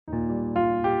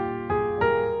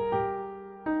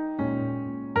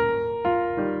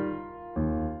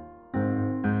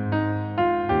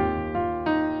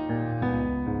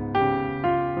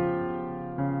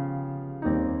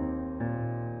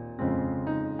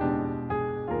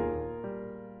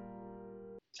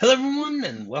Hello, everyone,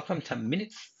 and welcome to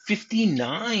minute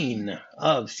 59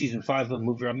 of season 5 of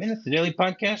MovieRob Minute, the daily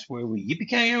podcast where we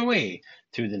yippee our way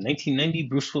through the 1990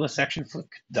 Bruce Willis action flick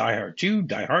Die Hard 2,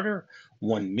 Die Harder,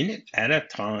 1 minute at a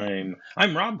time.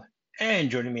 I'm Rob,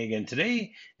 and joining me again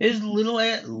today is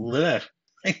I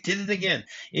did it again,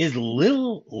 is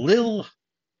Lil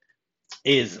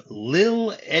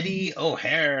Eddie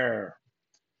O'Hare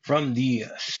from the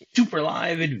Super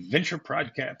Live Adventure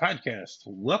podcast.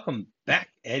 Welcome back,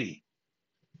 Eddie.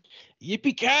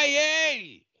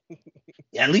 Yippee-ki-yay!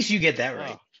 At least you get that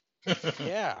right.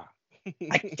 Yeah.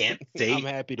 I can't say. I'm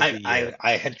happy to be here.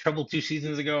 I had trouble 2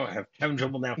 seasons ago. I have having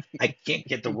trouble now. I can't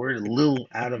get the word "lil"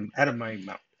 out of my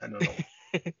mouth. I don't know.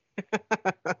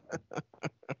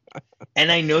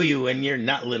 And I know you, and you're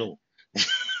not little.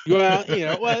 Well,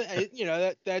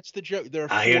 that's the joke. There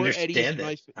are I four Eddies understand in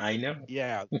my that. I know.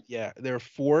 Yeah. There are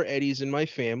four Eddies in my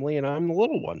family, and I'm the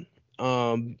little one.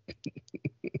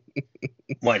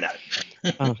 Why not?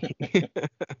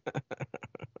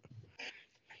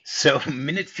 So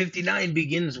minute 59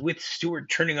 begins with Stewart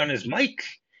turning on his mic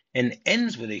and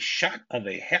ends with a shot of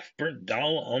a half-burnt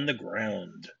doll on the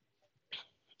ground.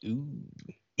 Ooh.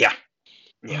 Yeah.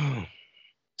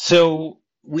 So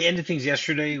we ended things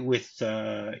yesterday with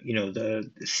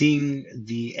seeing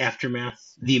the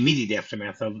aftermath, the immediate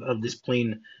aftermath of this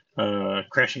plane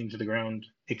crashing to the ground,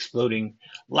 exploding,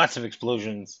 lots of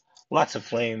explosions, lots of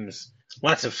flames,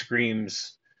 lots of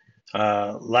screams.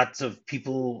 Lots of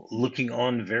people looking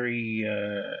on very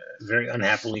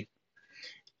unhappily.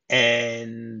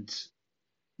 And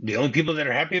the only people that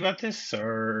are happy about this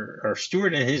are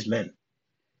Stewart and his men.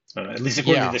 At least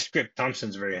according to the script,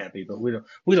 Thompson's very happy, but we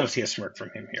don't see a smirk from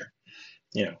him here.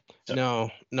 So.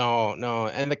 No.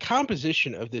 And the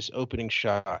composition of this opening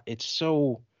shot, it's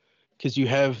so, because you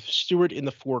have Stewart in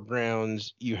the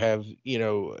foregrounds, you have,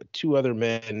 two other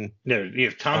men. No, you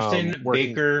have Thompson,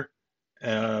 Baker,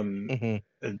 then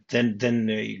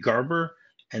Garber,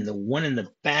 and the one in the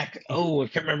back. Oh, I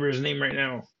can't remember his name right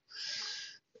now.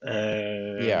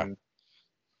 Yeah.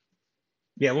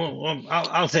 Well,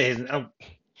 I'll say his.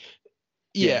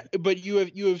 But you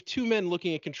have two men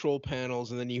looking at control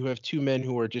panels, and then you have two men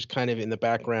who are just kind of in the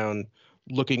background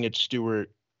looking at Stewart.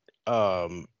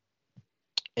 And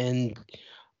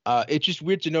it's just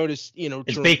weird to notice,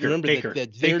 it's to Baker, remember Baker,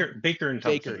 that Baker and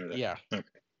Thompson. Baker, okay.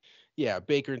 Yeah,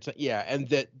 Baker and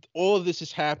that all of this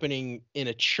is happening in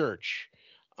a church.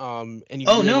 And you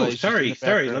sorry.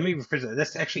 Let me rephrase that.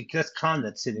 That's Khan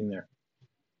that's sitting there.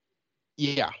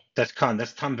 Yeah, that's Khan.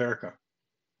 That's Tom Verica.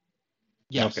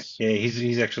 Yes. Okay. Yeah,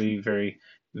 he's actually very,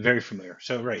 very familiar.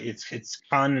 So right, it's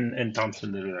Khan and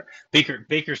Thompson that are there.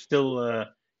 Baker's still,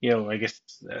 I guess.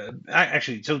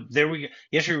 So there we go.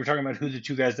 Yesterday we were talking about who the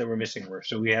two guys that were missing were.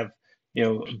 So we have,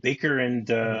 Baker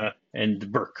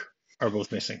and Burke are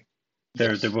both missing.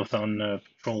 They're both on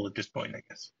patrol at this point, I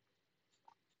guess.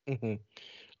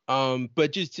 Mm-hmm.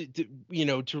 But just to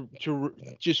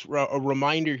just a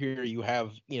reminder here, you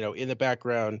have, in the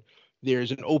background,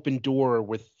 there's an open door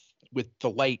with the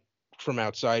light from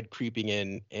outside creeping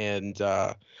in, and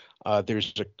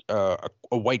there's a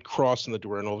white cross on the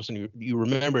door, and all of a sudden you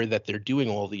remember that they're doing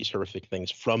all these horrific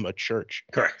things from a church.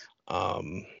 Correct.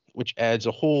 Which adds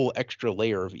a whole extra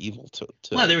layer of evil to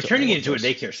well, they were turning it into a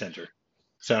daycare center,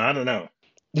 so I don't know.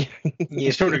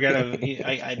 You sort of gotta.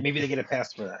 Maybe they get a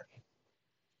pass for that.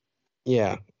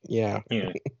 Yeah.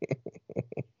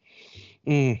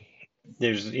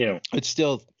 There's, it's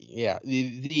still,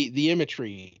 the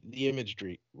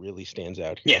imagery really stands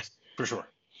out here. Yes, for sure.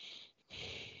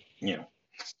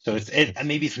 So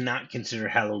maybe it's not considered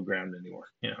hallowed ground anymore.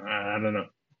 I don't know.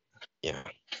 Yeah.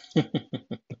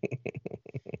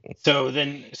 So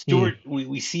then Stewart,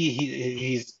 we see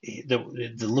he's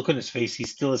the look on his face.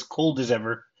 He's still as cold as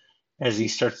ever as he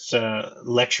starts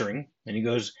lecturing, and he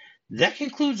goes, "That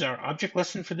concludes our object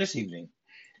lesson for this evening.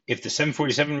 If the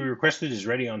 747 we requested is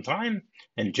ready on time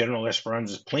and General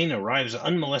Esperanza's plane arrives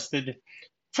unmolested,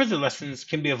 further lessons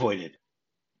can be avoided."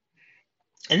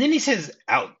 And then he says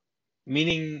 "out,"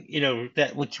 meaning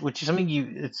that which is something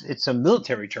it's a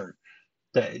military term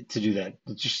to do that.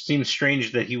 It just seems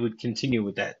strange that he would continue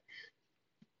with that.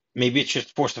 Maybe it's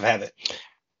just force of habit.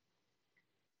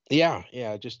 Yeah,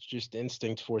 just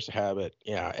instinct, force of habit.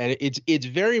 Yeah, and it's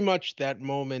very much that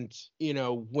moment,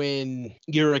 when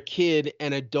you're a kid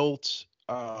and adults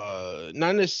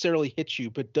not necessarily hits you,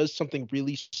 but does something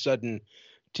really sudden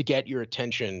to get your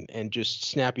attention and just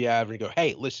snap you out of it and go,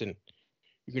 "Hey, listen,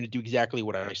 you're going to do exactly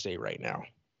what I say right now."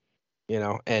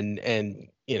 And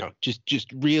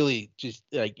just really just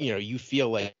like, you feel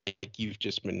like you've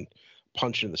just been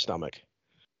punched in the stomach.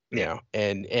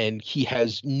 and he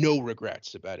has no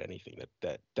regrets about anything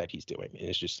that he's doing. And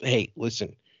it's just, hey,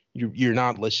 listen, you're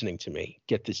not listening to me.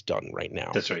 Get this done right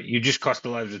now. That's right. You just cost the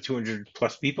lives of 200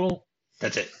 plus people.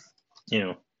 That's it.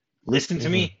 Listen to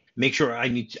me. Make sure I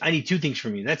need two things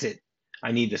from you. That's it.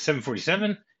 I need the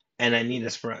 747, and I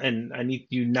need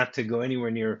you not to go anywhere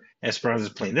near Esperanza's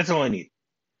plane. That's all I need.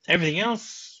 Everything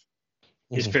else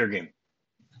is fair game.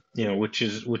 Which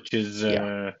is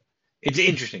it's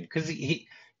interesting because he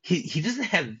doesn't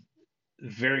have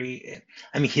very.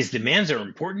 I mean, his demands are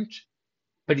important,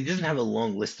 but he doesn't have a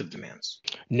long list of demands.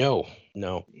 No.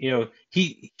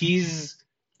 He's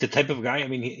the type of guy. I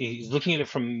mean, he's looking at it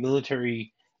from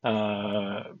military,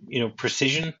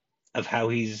 precision of how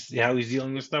he's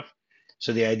dealing with stuff.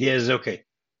 So the idea is, okay,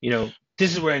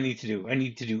 this is what I need to do. I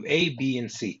need to do A, B,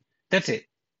 and C. That's it.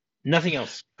 Nothing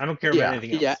else. I don't care about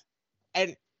anything else. Yeah,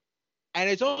 and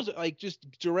it's also like just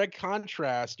direct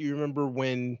contrast. You remember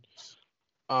when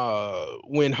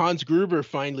Hans Gruber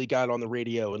finally got on the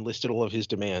radio and listed all of his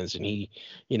demands, and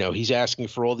he's asking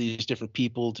for all these different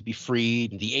people to be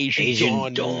freed, and the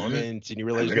Asian Dawn movement, and you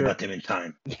realize I read about them in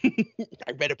Time.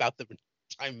 I read about them in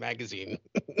Time magazine.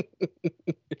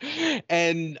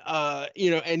 And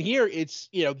and here it's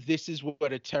this is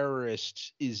what a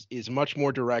terrorist is much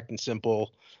more direct and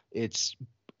simple. It's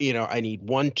I need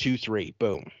 1, 2, 3,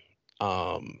 boom,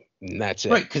 and that's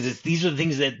it. Right, because these are the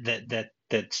things that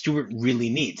Stewart really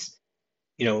needs.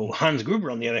 Hans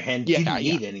Gruber, on the other hand, didn't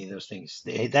need any of those things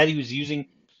that he was using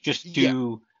just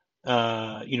to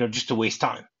just to waste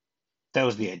time. That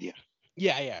was the idea.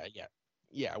 Yeah.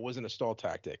 It wasn't a stall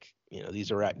tactic.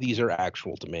 These are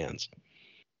actual demands.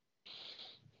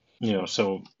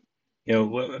 So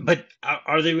but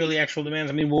are they really actual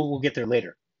demands? I mean, we'll get there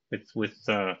later with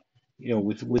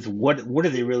what do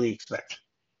they really expect?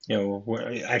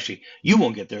 Actually, you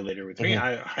won't get there later with me.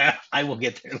 I will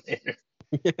get there later.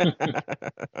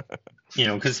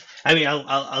 Because I mean,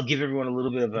 I'll give everyone a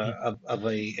little bit of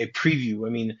a preview. I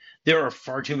mean, there are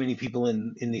far too many people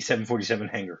in the 747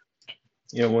 hangar.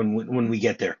 When we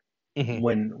get there,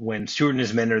 when Stewart and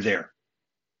his men are there.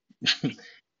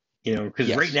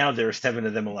 Because right now there are 7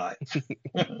 of them alive.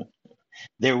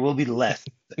 There will be less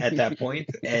at that point,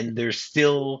 and there's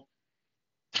still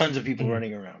tons of people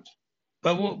running around.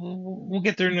 But we'll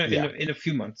get there in a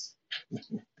few months.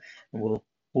 We'll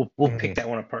pick that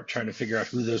one apart, trying to figure out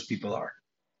who those people are.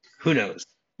 Who knows?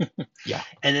 Yeah.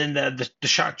 And then the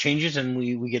shot changes, and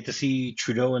we get to see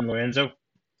Trudeau and Lorenzo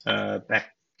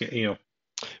back.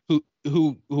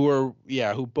 Who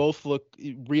both look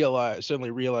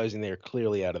suddenly realizing they're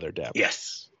clearly out of their depth.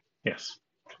 Yes.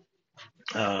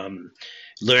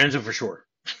 Lorenzo for sure.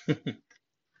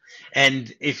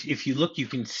 And if you look, you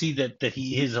can see that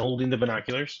he is holding the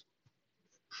binoculars.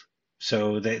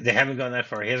 So they haven't gone that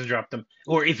far. He hasn't dropped them.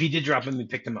 Or if he did drop them, he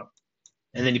picked them up.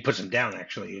 And then he puts them down,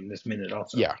 actually, in this minute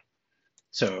also. Yeah.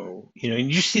 So, and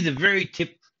you just see the very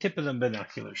tip of the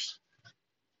binoculars.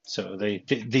 So they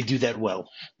do that well.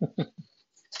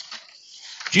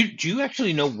 Do you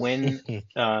actually know when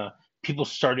people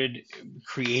started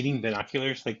creating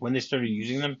binoculars? Like when they started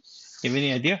using them? You have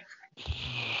any idea?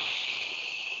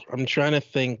 I'm trying to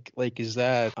think, like, is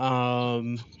that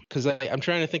because I'm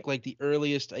trying to think, like, the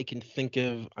earliest I can think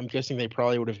of. I'm guessing they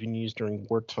probably would have been used during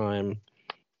wartime.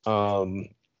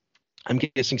 I'm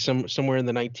guessing somewhere in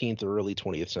the 19th or early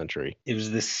 20th century. It was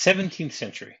the 17th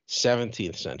century.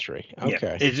 17th century.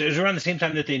 Okay. Yeah. It was around the same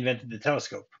time that they invented the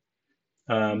telescope.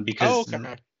 Because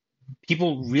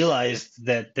people realized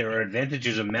that there are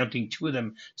advantages of mounting 2 of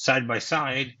them side by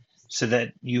side so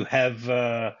that you have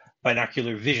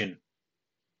binocular vision.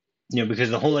 Because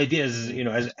the whole idea is,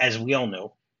 as we all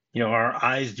know, our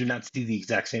eyes do not see the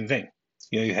exact same thing.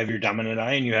 You have your dominant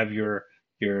eye and you have your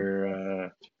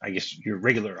I guess your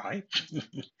regular eye.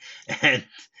 And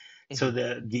so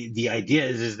the idea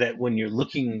is that when you're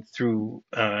looking through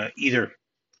either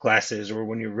glasses or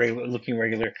when you're looking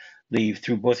regularly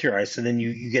through both your eyes, so then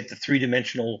you get the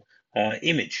 3-dimensional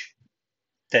image.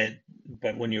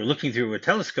 But when you're looking through a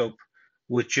telescope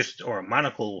or a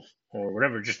monocle or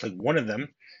whatever, just like one of them,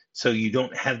 so you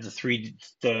don't have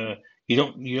you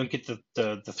don't get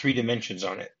the 3 dimensions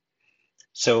on it.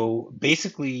 So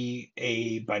basically,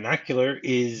 a binocular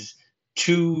is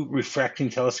 2 refracting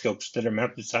telescopes that are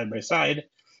mounted side by side,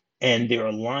 and they're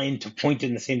aligned to point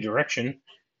in the same direction,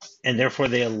 and therefore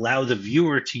they allow the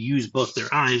viewer to use both their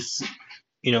eyes,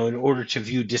 in order to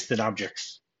view distant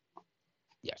objects.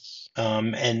 Yes.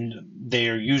 And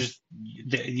they're used.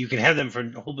 You can have them for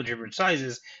a whole bunch of different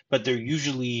sizes, but they're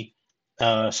usually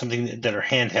something that are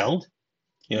handheld.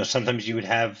 Sometimes you would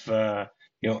have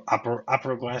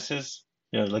opera glasses.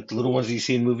 Like the little ones that you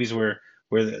see in movies where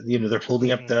where they're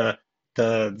holding up Mhm.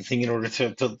 the thing in order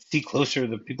to see closer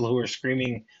the people who are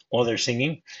screaming while they're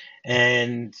singing,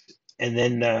 and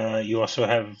then you also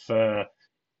have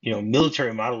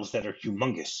military models that are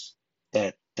humongous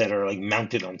that are like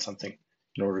mounted on something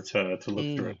in order to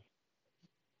look through it. Mm.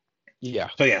 Yeah.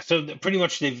 So yeah, so pretty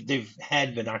much they've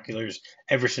had binoculars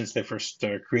ever since they first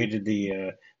created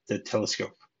the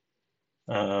telescope.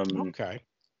 Um, Okay.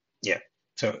 yeah,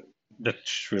 so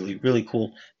that's really really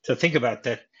cool to think about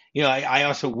that. I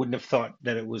also wouldn't have thought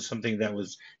that it was something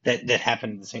that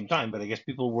happened at the same time, but I guess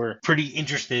people were pretty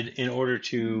interested in order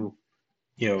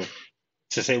you know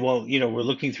to say, well, we're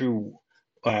looking through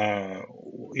one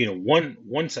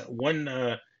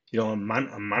a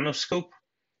monoscope,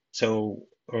 so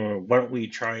why don't we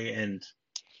try and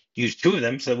use two of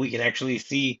them so that we can actually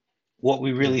see what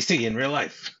we Mm. really see in real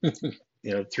life.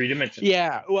 3 dimensions.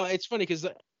 Yeah. Well, it's funny because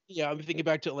yeah, I'm thinking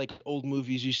back to like old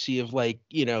movies you see of like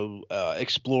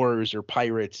explorers or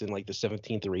pirates in like the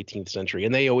 17th or 18th century,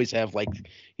 and they always have like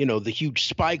the huge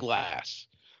spyglass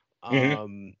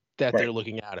Hmm. that Right. they're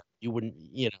looking at. You wouldn't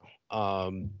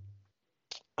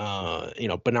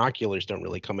binoculars don't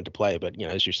really come into play, but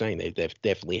as you're saying, they've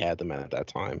definitely had them at that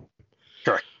time.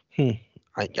 Correct. Hmm.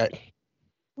 I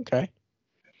okay.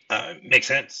 Makes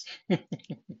sense.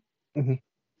 Mhm.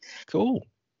 Cool.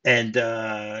 And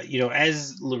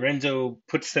as Lorenzo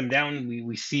puts them down,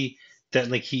 we see that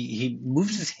like he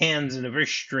moves his hands in a very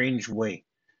strange way.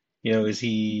 Is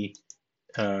he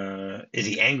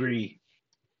angry?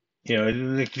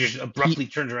 Like just He abruptly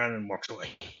turns around and walks away.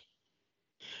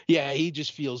 Yeah, he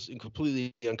just feels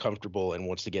completely uncomfortable and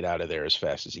wants to get out of there as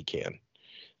fast as he can.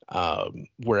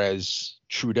 Whereas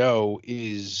Trudeau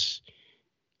is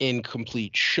in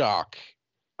complete shock.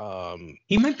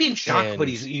 He might be in shock, but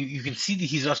And you can see that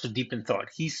he's also deep in thought.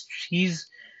 He's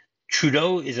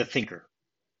Trudeau is a thinker.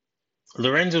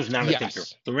 Lorenzo's not a thinker.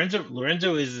 yes,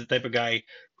 Lorenzo is the type of guy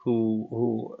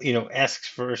who asks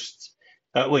first.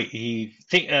 Wait, he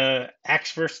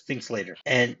acts first, thinks later,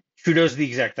 and Trudeau's the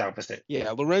exact opposite.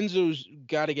 yeah, Lorenzo's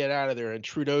got to get out of there, and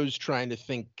Trudeau's trying to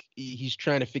think. He's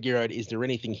trying to figure out, is there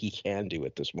anything he can do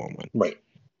at this moment? Right.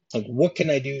 Like, what can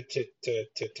I do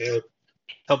to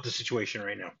help the situation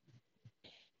right now?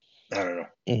 I don't know.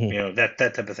 Hmm. That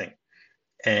type of thing.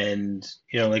 And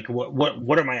like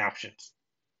what are my options?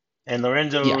 And Yeah.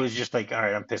 Lorenzo is just like, all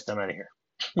right, I'm pissed. I'm out of here.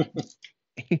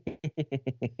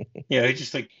 He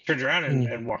just like turns around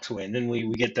and walks away. And then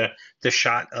we get the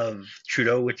shot of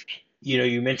Trudeau, which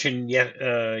you mentioned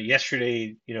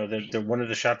yesterday. The one of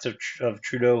the shots of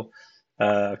Trudeau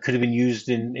could have been used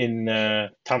in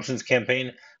Thompson's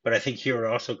campaign, but I think here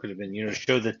also could have been to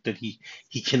show that he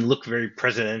can look very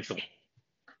presidential,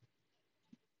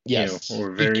 Yes,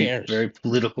 or he very cares. very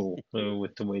political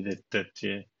with the way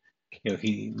that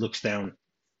he looks down.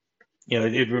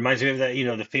 It reminds me of that,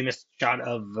 the famous shot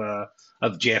of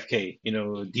JFK,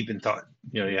 deep in thought.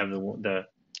 You have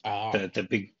Ah, the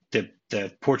big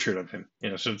the portrait of him.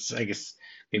 So it's, I guess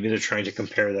maybe they're trying to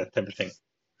compare that type of thing.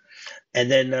 And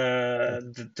then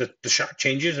the shot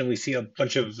changes, and we see a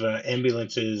bunch of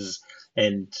ambulances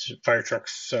and fire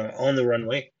trucks on the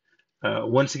runway.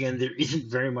 Once again, there isn't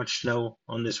very much snow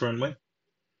on this runway.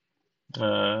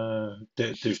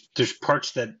 There's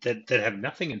parts that have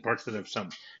nothing and parts that have some.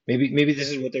 Maybe this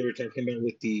is what they were talking about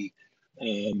with the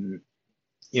um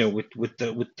with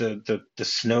the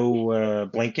snow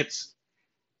blankets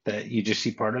that you just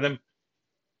see part of them.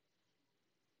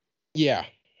 yeah,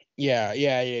 yeah.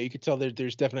 You could tell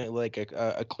there's definitely like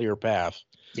a clear path.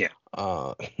 Yeah,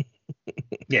 Uh,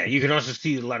 yeah. You can also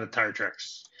see a lot of tire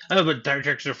tracks. Oh, but tire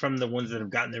tracks are from the ones that have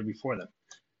gotten there before them,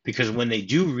 because when they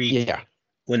do reach yeah,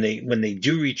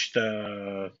 the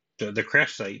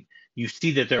crash site, you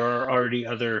see that there are already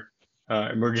other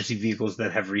emergency vehicles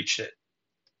that have reached it.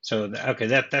 So okay,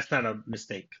 that's not a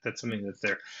mistake. That's something that's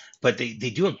there. But they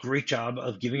do a great job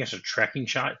of giving us a tracking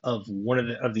shot of one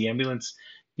of the ambulance,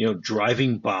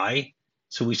 driving by.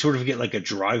 So we sort of get like a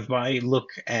drive-by look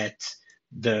at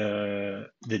the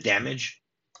damage.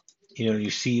 You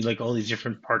see like all these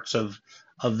different parts of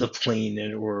the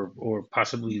plane, or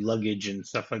possibly luggage and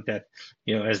stuff like that.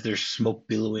 As there's smoke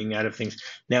billowing out of things.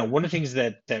 Now, one of the things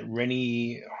that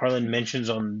Rennie Harlan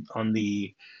mentions um, on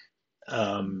the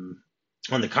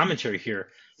commentary here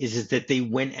is that they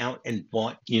went out and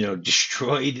bought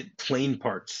destroyed plane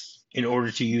parts in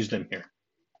order to use them here,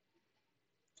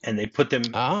 and they put them.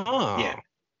 Yeah, ah,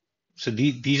 so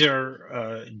these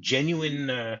are genuine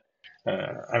I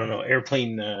don't know,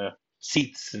 airplane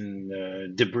seats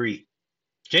and debris,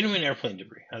 genuine airplane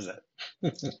debris. How's that?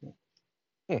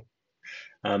 hmm.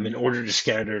 in order to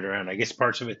scatter it around. I guess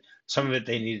parts of it, some of it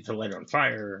they needed to light on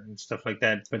fire and stuff like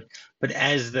that. But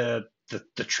as the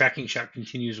tracking shot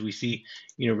continues, we see,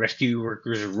 rescue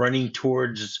workers running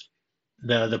towards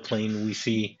the plane. We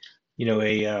see,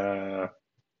 a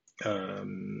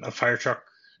fire truck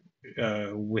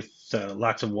with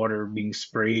lots of water being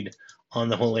sprayed on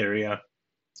the whole area,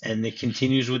 and it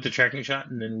continues with the tracking shot,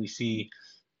 and then we see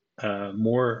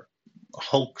more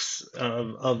hulks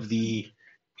of the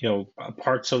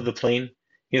parts of the plane.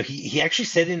 He actually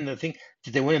said in the thing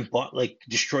that they went and bought like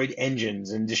destroyed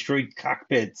engines and destroyed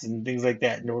cockpits and things like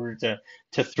that in order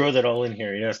to throw that all in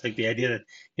here. It's like the idea that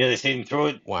they say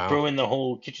Wow. throw in the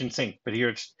whole kitchen sink, but here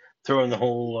it's throw in the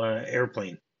whole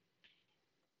airplane.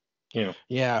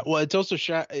 Yeah, well, it's also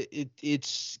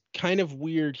it's kind of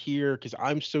weird here because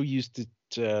I'm so used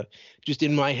to just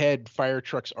in my head, fire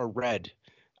trucks are red.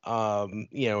 And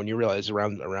you realize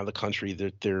around the country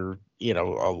that they're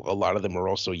a lot of them are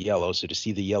also yellow. So to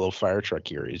see the yellow fire truck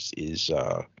here is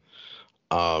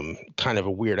kind of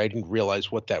a weird. I didn't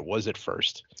realize what that was at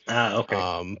first.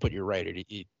 Okay. But you're right.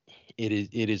 It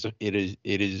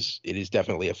is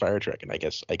definitely a fire truck, and I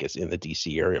guess in the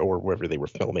DC area or wherever they were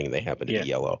filming, they happen to be Yeah.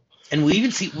 yellow. And we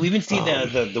even see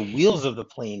the wheels of the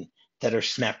plane that are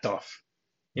snapped off,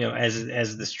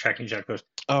 as this tracking shot goes.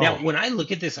 Now, Oh, when I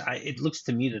look at this, it looks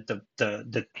to me that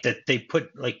that they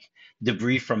put like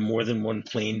debris from more than one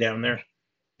plane down there,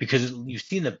 because you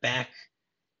see in the back,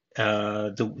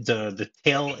 the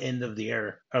tail end of the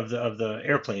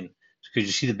airplane, because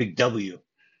you see the big W.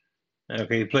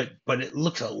 Okay, but it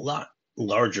looks a lot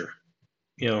larger,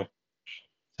 So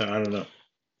I don't know.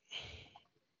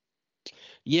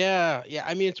 yeah.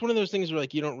 I mean, it's one of those things where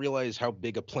like you don't realize how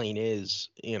big a plane is,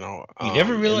 You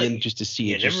never and realize then just to see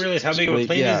it you never just realize how big of a split.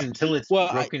 plane is Yeah. until it's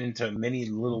Well, broken into many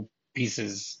little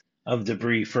pieces of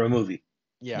debris for a movie.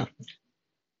 yeah.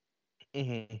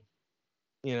 hmm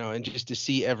and just to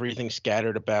see everything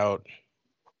scattered about.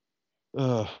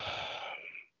 Uh,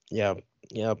 yeah.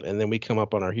 Yep. And then we come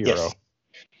up on our hero. Yes,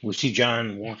 we see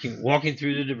John walking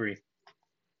through the debris,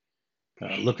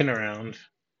 looking around.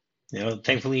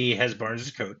 Thankfully he has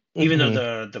Barnes' coat, even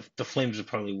though hmm the flames would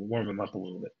probably warm him up a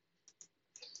little bit.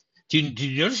 Did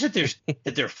you notice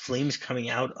that there are flames coming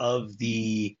out of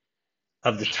the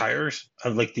tires,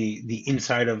 of like the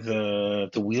inside of the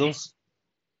wheels?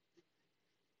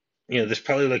 There's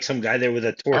probably like some guy there with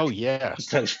a Oh torch. yeah.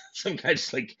 Some guy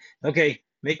just like, okay,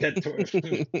 make that torch,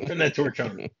 turn that torch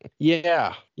on.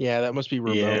 Yeah. That must be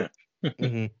Yeah. remote.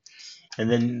 hmm And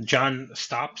then John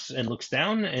stops and looks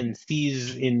down and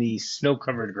sees in the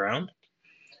snow-covered ground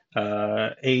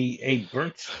a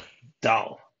burnt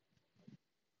doll.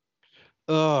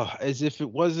 Oh, as if it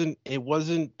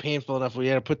wasn't painful enough. We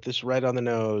had to put this right on the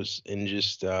nose and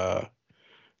just Yeah.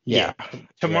 yeah. I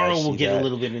Tomorrow we'll see get that.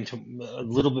 a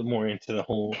little bit more into the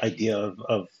whole idea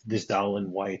of this doll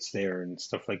and why it's there and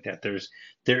stuff like that. There's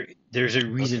a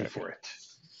reason Okay. for it.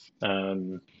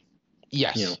 Um,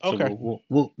 Yes. so Okay.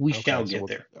 we Okay. shall So get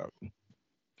there.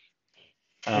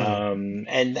 mhm.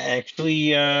 And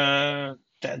actually,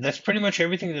 that's pretty much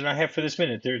everything that I have for this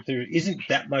minute. There isn't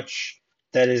that much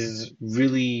that is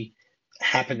really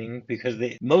happening, because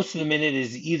most of the minute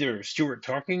is either Stewart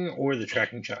talking or the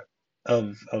tracking shot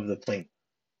of the plane.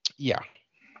 Yeah.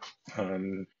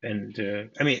 And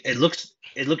I mean, it looks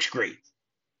great.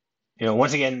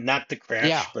 Once again, not the Yeah.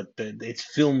 crash, but it's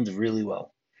filmed really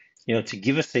well. To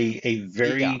give us a Yeah.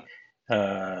 very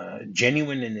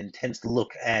genuine and intense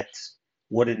look at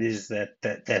what it is that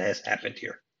has happened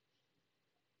here.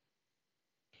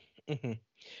 hmm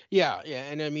Yeah.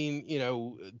 And I mean,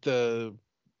 the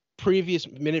previous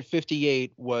minute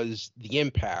 58 was the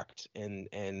impact and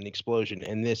the explosion,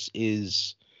 and this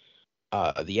is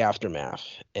the aftermath,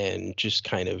 and just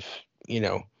kind of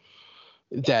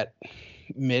that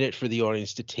minute for the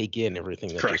audience to take in everything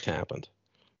that just Correct. happened.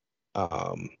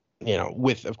 Um,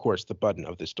 with of course the button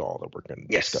of this doll that we're going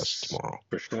to discuss Yes, tomorrow.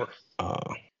 for sure. Uh,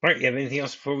 All right, you have anything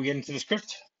else before we get into the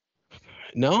script?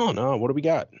 no. What do we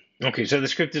got? Okay, so the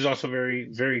script is also very,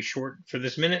 very short for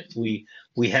this minute. We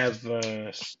have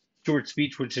Stewart's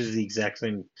speech, which is the exact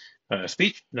same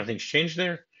speech. Nothing's changed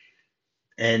there,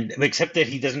 and except that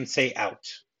he doesn't say out.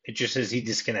 It just says he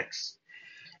disconnects.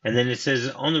 And then it says,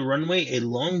 on the runway, a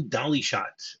long dolly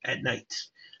shot at night.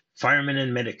 Firemen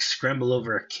and medics scramble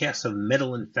over a chaos of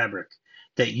metal and fabric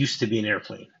that used to be an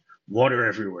airplane. Water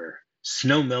everywhere.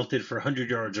 Snow melted for 100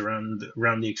 yards around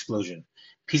the explosion.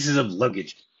 Pieces of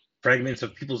luggage, fragments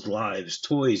of people's lives,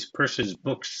 toys, purses,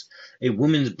 books, a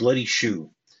woman's bloody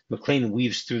shoe. McLean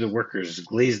weaves through the workers,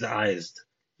 glazed eyes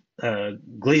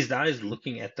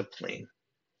looking at the plane.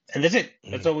 And that's it.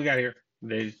 That's all we got here.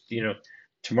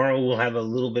 tomorrow we'll have a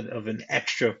little bit of an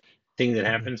extra thing that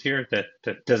happens here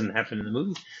that doesn't happen in the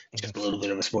movie. Just a little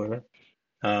bit of a spoiler.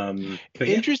 But yeah,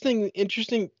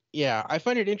 Interesting. Yeah, I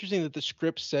find it interesting that the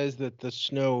script says that the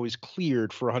snow is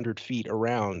cleared for 100 feet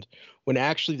around, when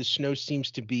actually the snow seems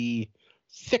to be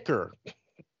thicker,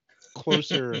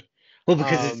 closer well,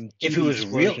 because to if it the was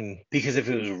real, explosion. because if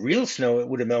it was real snow, it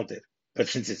would have melted. But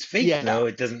since it's fake Yeah, snow,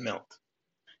 it doesn't melt.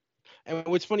 and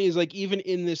what's funny is like even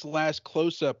in this last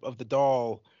close up of the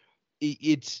doll,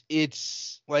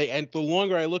 it's like, and the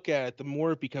longer I look at it, the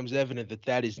more it becomes evident that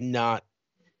that is not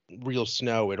real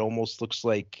snow. It almost looks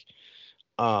like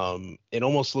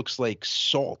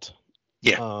salt.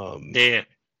 Yeah, Um, yeah.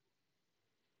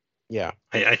 yeah.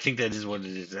 I think that is what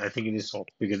it is. I think it is salt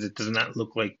because it does not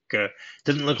look like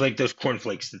doesn't look like those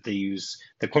cornflakes that they use.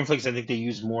 The cornflakes I think they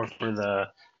use more for the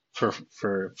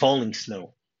for falling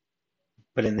snow,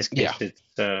 but in this Yeah. case it's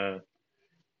yeah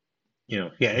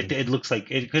Mhm. it looks like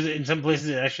it because in some places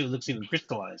it actually looks even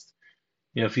crystallized.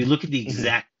 If you look at the Mhm.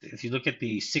 exact if you look at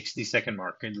the 60-second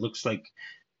mark, it looks like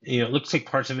it looks like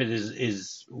parts of it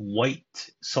is white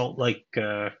salt like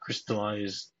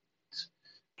crystallized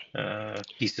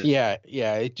pieces. Yeah,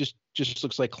 yeah. It just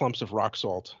looks like clumps of rock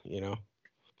salt,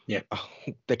 Yeah,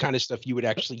 the kind of stuff you would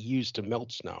actually use to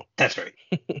melt snow. that's right.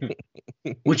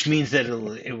 Which means that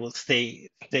it will stay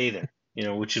there.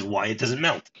 Which is why it doesn't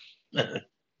melt.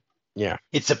 Yeah.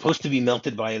 It's supposed to be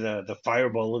melted by the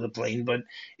fireball of the plane, but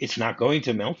it's not going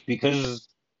to melt because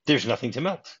there's nothing to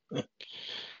melt.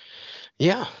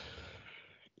 Yeah.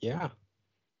 Yeah.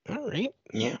 All right.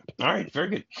 Yeah. All right. Very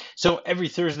good. So every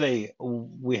Thursday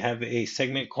we have a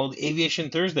segment called Aviation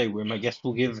Thursday, where my guests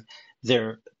will give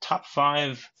their top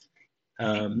five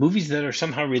movies that are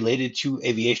somehow related to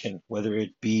aviation, whether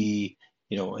it be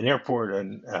an airport,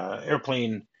 an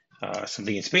airplane,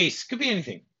 something in space, could be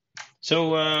anything.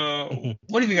 So Mhm.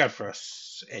 what have you got for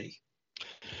us, Eddie?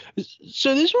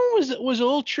 So this one was a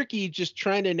little tricky, just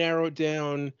trying to narrow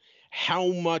down how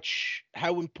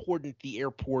important the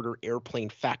airport or airplane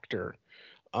factor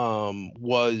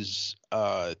was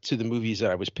to the movies that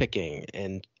I was picking,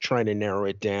 and trying to narrow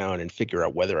it down and figure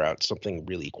out whether out something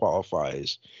really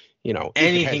qualifies, if it has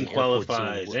Anything an airport scene.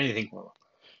 qualifies. Anything qualifies.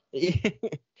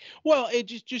 Well, it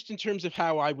just in terms of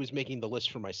how I was making the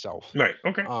list for myself, Right.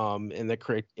 Okay. and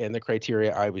the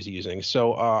criteria I was using.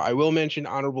 So I will mention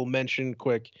honorable mention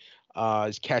quick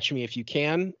is Catch Me If You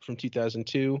Can from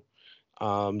 2002,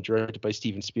 directed by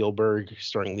Steven Spielberg,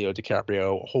 starring Leo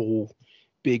DiCaprio. A whole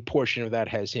big portion of that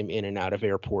has him in and out of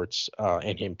airports,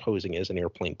 and him posing as an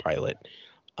airplane pilot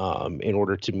in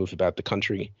order to move about the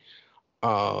country.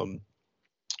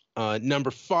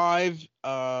 Number 5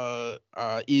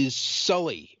 is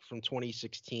Sully from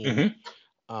 2016,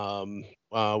 hmm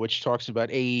which talks about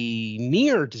a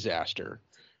near disaster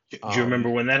Do you remember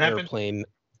when that happened? airplane.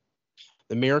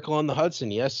 The Miracle on the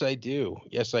Hudson. Yes, I do.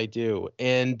 Yes, I do.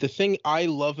 And the thing I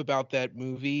love about that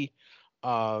movie,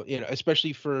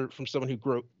 especially from someone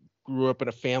who grew up in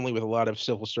a family with a lot of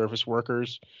civil service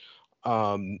workers,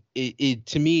 it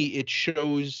to me it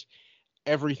shows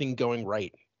everything going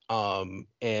right.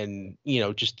 And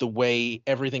just the way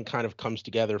everything kind of comes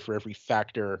together for every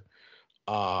factor,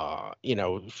 from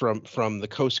the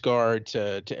Coast Guard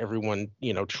to everyone,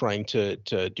 trying to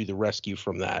do the rescue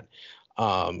from that.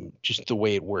 Just the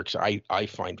way it works, I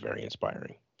find very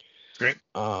inspiring. Great.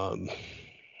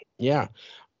 Yeah.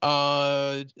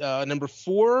 Number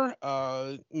 4,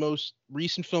 most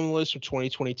recent film on the list from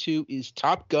 2022 is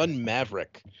Top Gun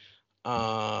Maverick.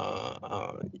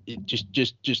 It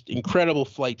just incredible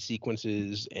flight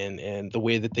sequences, and the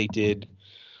way that they did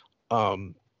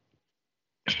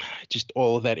just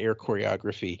all of that air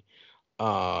choreography,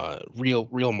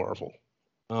 real marvel.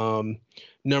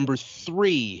 Number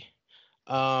 3,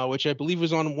 which I believe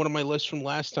was on one of my lists from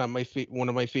last time, one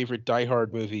of my favorite Die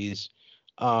Hard movies,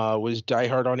 was Die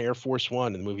Hard on Air Force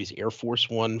One. And the movie's Air Force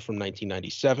One from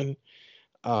 1997.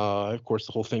 Of course,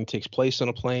 the whole thing takes place on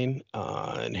a plane,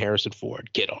 and Harrison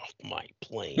Ford, get off my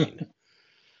plane.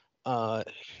 uh,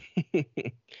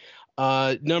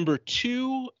 Number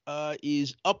 2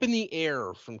 is Up in the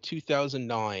Air from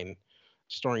 2009,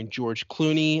 starring George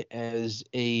Clooney as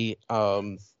a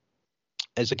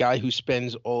guy who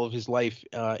spends all of his life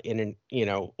in and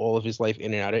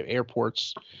out of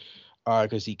airports,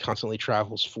 because he constantly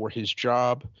travels for his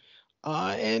job.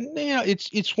 And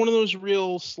it's one of those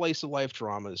real slice of life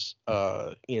dramas, that's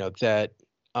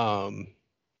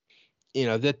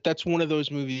one of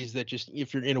those movies that, just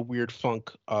if you're in a weird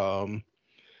funk, or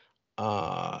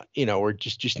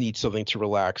just need something to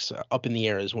relax, Up in the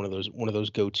Air is one of those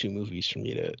go-to movies for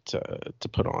me to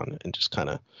put on and just kind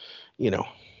of, you know,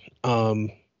 um,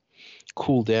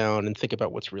 cool down and think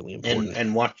about what's really important.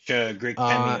 And watch great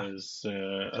cameos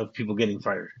of people getting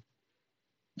fired.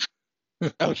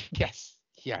 Oh, yes.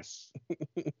 Yes.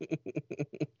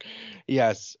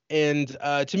 And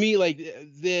to me, like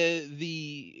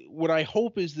the what I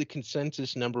hope is the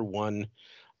consensus number one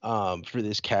for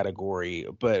this category,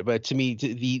 but to me,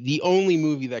 the only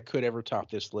movie that could ever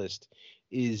top this list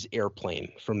is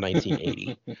Airplane from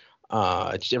 1980.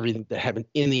 Just everything that happened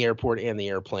in the airport and the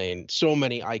airplane. So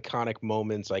many iconic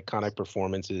moments, iconic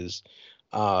performances.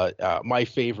 My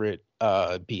favorite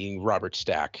being Robert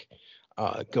Stack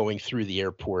going through the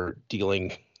airport,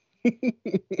 dealing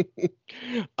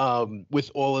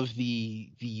with all of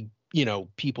the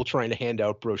people trying to hand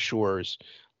out brochures.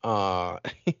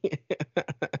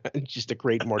 Just a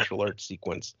great martial arts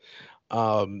sequence.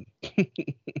 And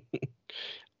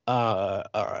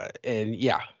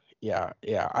yeah.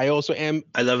 I also am.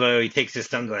 I love how he takes his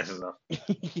sunglasses off.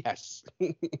 Yes.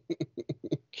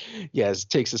 Yes,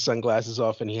 takes his sunglasses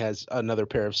off and he has another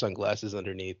pair of sunglasses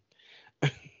underneath.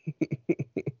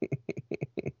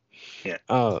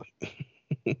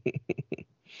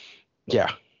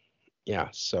 Yeah. Yeah.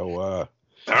 So. All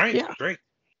right. Yeah. Great.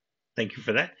 Thank you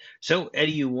for that. So,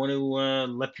 Eddie, you want to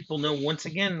let people know once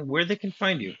again where they can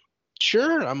find you?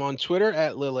 Sure. I'm on Twitter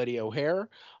at Lil Eddie O'Hare.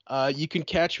 You can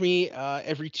catch me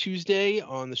every Tuesday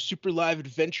on the Super Live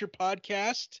Adventure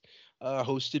podcast,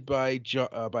 hosted by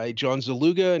John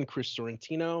Zaluga and Chris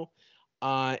Sorrentino.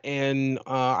 And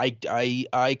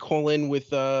I call in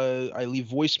with I leave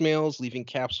voicemails, leaving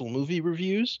capsule movie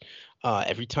reviews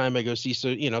every time I go see.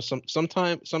 So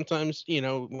sometimes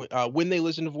when they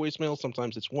listen to voicemails,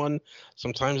 sometimes it's one,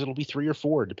 sometimes it'll be 3 or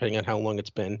 4, depending on how long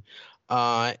it's been.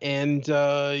 And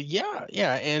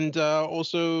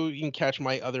also you can catch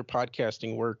my other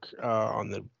podcasting work on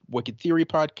the Wicked Theory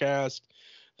podcast,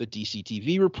 the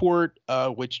DCTV Report,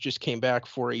 which just came back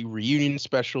for a reunion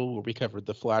special where we covered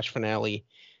the Flash finale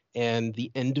and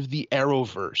the end of the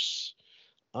Arrowverse.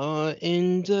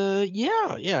 And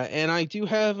I do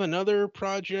have another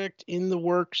project in the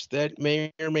works that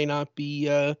may or may not be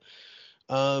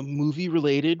movie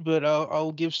related, but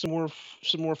I'll give some more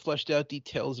fleshed out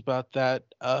details about that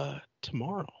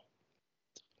tomorrow.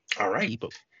 All right.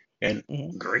 And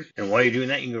great. And while you're doing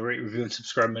that, you can go rate, review, and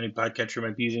subscribe on any podcatcher you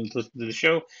might be using to listen to the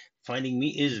show. Finding me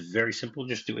is very simple.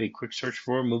 Just do a quick search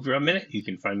for MovieRob Minute. You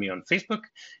can find me on Facebook,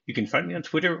 you can find me on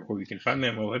Twitter, or you can find me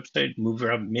on my website,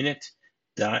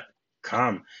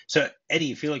 MovieRobMinute.com. So, Eddie,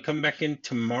 you feel like coming back in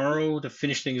tomorrow to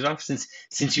finish things off, since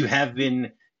you have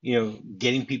been,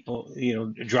 getting people,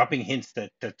 dropping hints that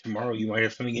tomorrow you might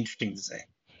have something interesting to say.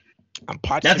 I'm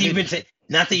not that you've been saying,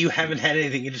 not that you haven't had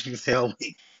anything interesting to say all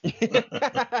week.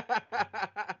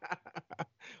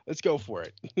 Let's go for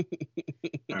it.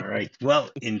 All right. Well,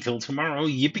 until tomorrow,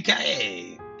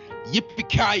 yippee-ki-yay!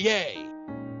 Yippee-ki-yay!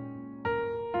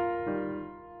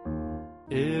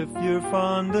 If you're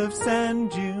fond of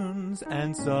sand dunes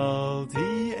and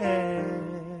salty air,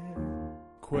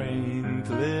 quaint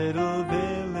little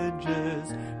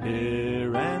villages